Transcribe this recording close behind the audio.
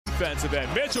defensive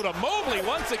end. Mitchell to Mobley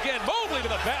once again. Mobley to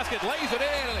the basket, lays it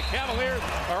in, and the Cavaliers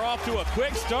are off to a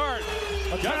quick start.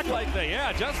 Just like they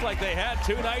had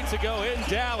 2 nights ago in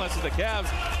Dallas. And the Cavs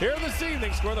here this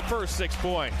evening score the first 6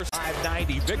 points.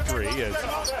 590 victory as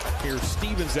here's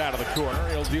Stevens out of the corner.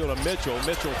 He'll deal to Mitchell.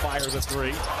 Mitchell fires a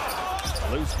 3.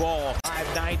 Loose ball.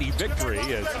 590 victory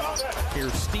as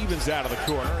here's Stevens out of the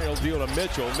corner. He'll deal to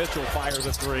Mitchell. Mitchell fires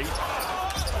a 3.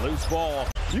 Loose ball.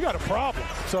 You got a problem.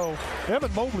 So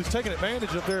Evan Mobley's taking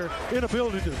advantage of their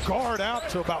inability to guard out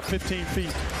to about 15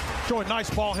 feet. Showing nice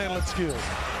ball handling skills.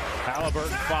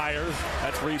 Halliburton fires.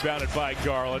 That's rebounded by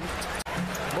Garland.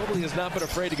 Mobley has not been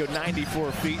afraid to go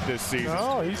 94 feet this season.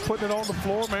 No, he's putting it on the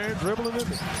floor, man, dribbling it.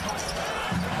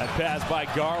 That pass by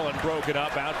Garland broken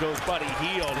up. Out goes Buddy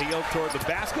Hield. Hield toward the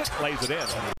basket, lays it in.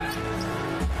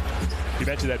 You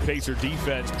mentioned that Pacer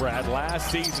defense, Brad. Last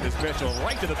season is Mitchell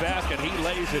right to the basket. He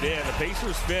lays it in. The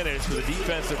Pacers finish with a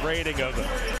defensive rating of Man,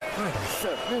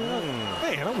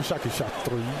 I wish I could shot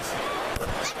threes.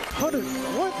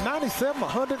 97,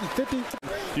 150.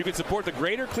 You can support the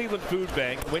Greater Cleveland Food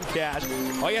Bank, win cash.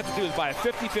 All you have to do is buy a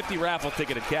 50-50 raffle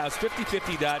ticket at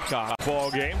Cavs5050.com.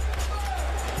 Ball game.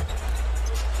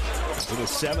 For the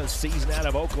 7th season out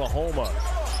of Oklahoma.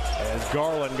 As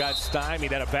Garland got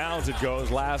stymied out of bounds, it goes.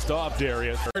 Last off,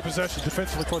 Darius. Great possession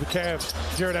defensively for the Cavs.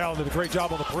 Jared Allen did a great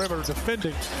job on the perimeter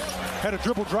defending. Had a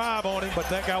dribble drive on him, but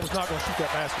that guy was not going to shoot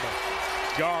that basketball.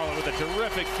 Garland with a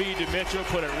terrific feed to Mitchell,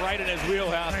 put it right in his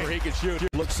wheelhouse where he could shoot.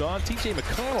 Looks on. TJ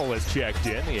McConnell has checked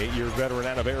in, the 8-year veteran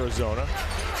out of Arizona.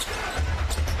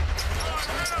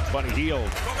 Buddy Hield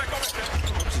works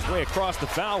his way across the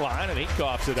foul line, and he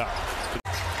coughs it up.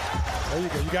 There you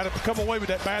go. You got to come away with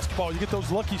that basketball. You get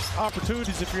those lucky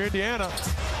opportunities if you're Indiana.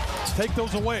 Take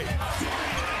those away.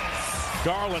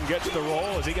 Garland gets the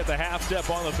roll as he gets the half step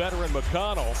on the veteran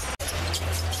McConnell.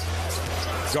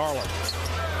 Garland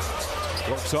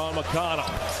works on McConnell.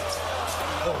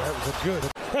 Oh, that was a good.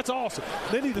 That's awesome.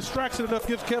 Then he distracts it enough,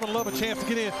 gives Kevin Love a chance to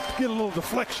get in, get a little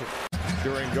deflection.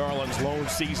 During Garland's lone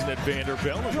season at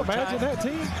Vanderbilt. Can you imagine that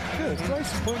team? Good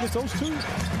gracious, playing against those two.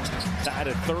 Tied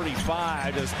at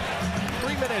 35, just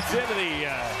 3 minutes into the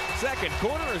second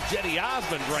quarter as Jetty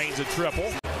Osmond drains a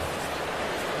triple.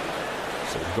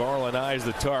 So Garland eyes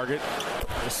the target.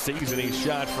 This season he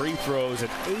shot free throws at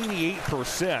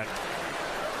 88%.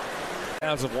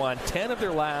 Cavs have won 10 of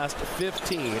their last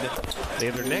 15. They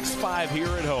have their next 5 here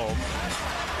at home.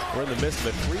 We're in the midst of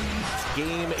a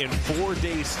 3-game and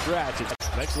 4-day stretch. It's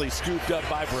eventually scooped up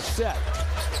by Brissett.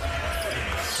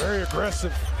 Very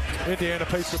aggressive Indiana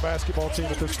Pacer basketball team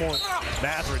at this point.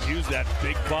 Mathurin used that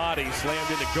big body, slammed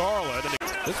into Garland.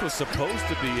 This was supposed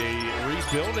to be a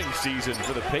rebuilding season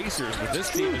for the Pacers, but this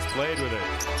team has played with a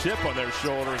chip on their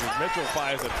shoulders as Mitchell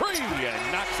fires a 3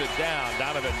 and knocks it down.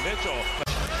 Donovan Mitchell.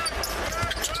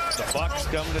 The Bucks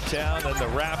come to town, and the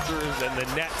Raptors and the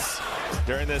Nets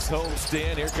during this home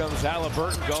stand. Here comes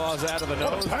Halliburton, goes out of the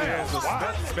nose.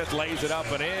 Smith lays it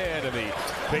up and in, and the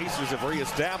Pacers have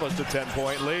reestablished a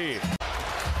 10-point lead.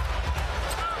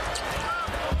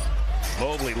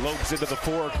 Mobley lopes into the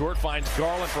forecourt, finds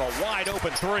Garland for a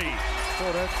wide-open 3.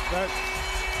 Oh,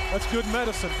 that's good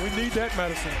medicine. We need that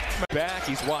medicine. Back,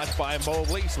 he's watched by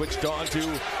Mobley, switched on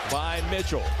to by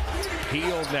Mitchell.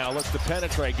 Hield now looks to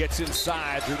penetrate, gets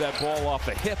inside, threw that ball off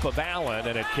the hip of Allen,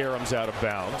 and it caroms out of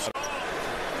bounds.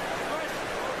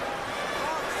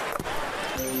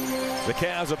 The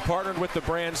Cavs have partnered with the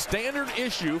brand Standard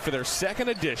Issue for their 2nd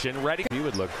edition. Ready? He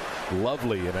would look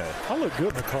lovely in a I look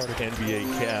good in a cardigan. NBA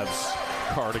Cavs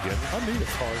cardigan. I need a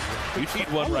cardigan. You need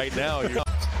one right now.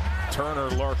 Turner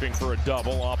lurking for a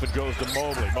double. Off it goes to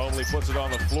Mobley. Mobley puts it on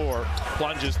the floor.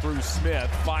 Plunges through Smith.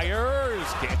 Fires.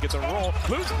 Can't get the roll.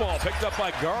 Loose ball picked up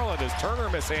by Garland as Turner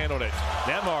mishandled it.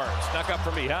 Nembhard snuck up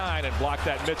from behind and blocked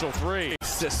that Mitchell 3.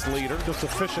 Assist leader. Just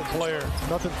efficient player.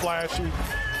 Nothing flashy.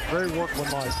 Very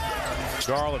workmanlike.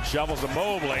 Garland shovels to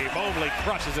Mobley. Mobley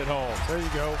crushes it home. There you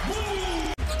go.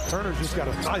 Turner's just got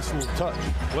a nice little touch.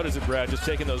 What is it, Brad? Just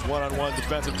taking those one-on-one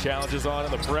defensive challenges on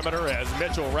in the perimeter as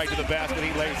Mitchell right to the basket.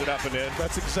 He lays it up and in.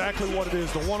 That's exactly what it is,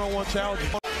 the one-on-one challenge.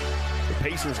 The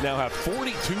Pacers now have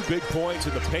 42 big points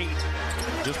in the paint.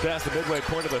 Just past the midway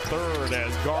point of the third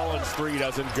as Garland's 3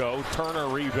 doesn't go. Turner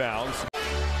rebounds.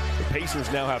 The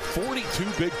Pacers now have 42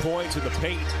 big points in the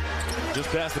paint. Just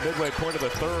past the midway point of the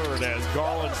third as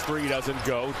Garland's 3 doesn't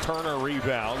go. Turner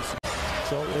rebounds.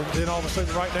 So, and then all of a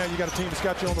sudden right now you got a team that's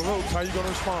got you on the ropes. How are you going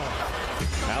to respond?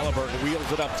 Halliburton wheels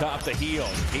it up top to Hield.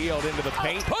 Hield into the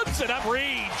paint. Puts it up.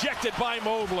 Rejected by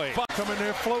Mobley. Come in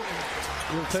there floating.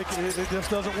 You'll take it. It just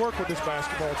doesn't work with this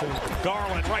basketball team.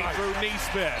 Garland right through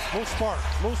Neesmith. No spark.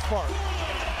 No spark.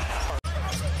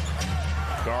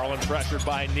 Garland pressured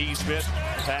by Neesmith.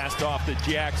 Passed off to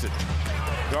Jackson.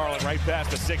 Garland right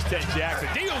past the 6'10 Jackson.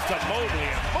 Deals to Mobley,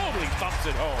 and Mobley thumps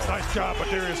it home. Nice job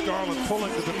by Darius Garland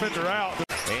pulling the defender out.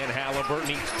 And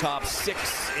Halliburton each top 6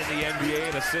 in the NBA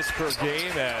in assists per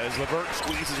game as LeVert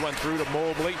squeezes one through to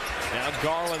Mobley. Now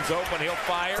Garland's open, he'll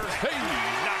fire. Hey,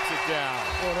 knocks it down.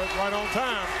 Well, that's right on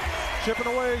time.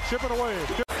 Chipping away, chipping away.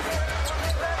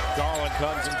 Garland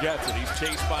comes and gets it. He's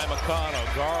chased by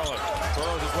McConnell. Garland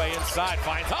throws his way inside,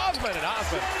 finds Osman, and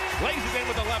Osman lays it in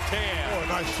with the left hand. Oh,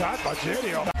 nice shot by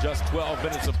Jetty. Just 12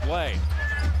 minutes of play.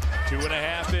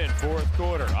 2.5 in, fourth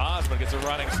quarter. Osman gets a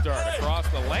running start across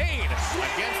the lane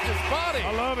against his body.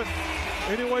 I love it.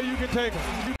 Any way you can take it.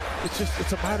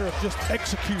 It's a matter of just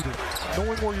executing,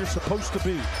 knowing where you're supposed to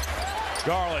be.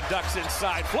 Garland ducks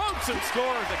inside, floats and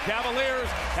scores. The Cavaliers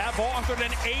have authored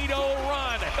an 8-0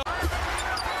 run.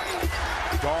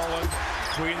 Garland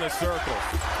between the circles.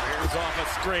 Here's off a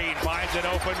screen, finds an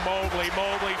open Mobley.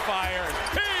 Mobley fires.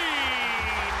 He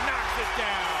knocks it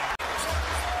down.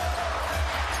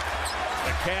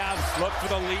 The Cavs look for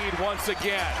the lead once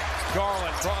again.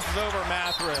 Garland crosses over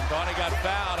Mathurin. Thought he got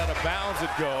fouled. Out of bounds it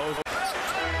goes.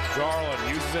 Garland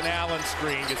uses an Allen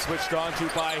screen. Gets switched on to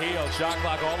by Heel. Shot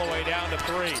clock all the way down to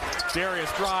 3.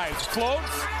 Darius drives.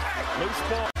 Floats. Loose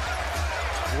ball.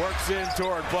 Works in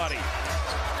toward Buddy.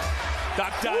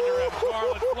 Ducked under him.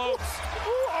 Garland floats.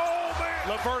 Oh,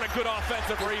 man. LeVert, a good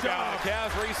offensive rebound. The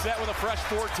Cavs reset with a fresh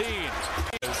 14.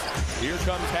 Here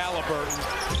comes Halliburton.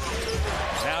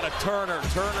 Now to Turner.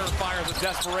 Turner fires a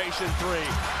desperation 3.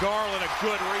 Garland, a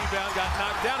good rebound. Got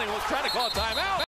knocked down. He was trying to call a timeout.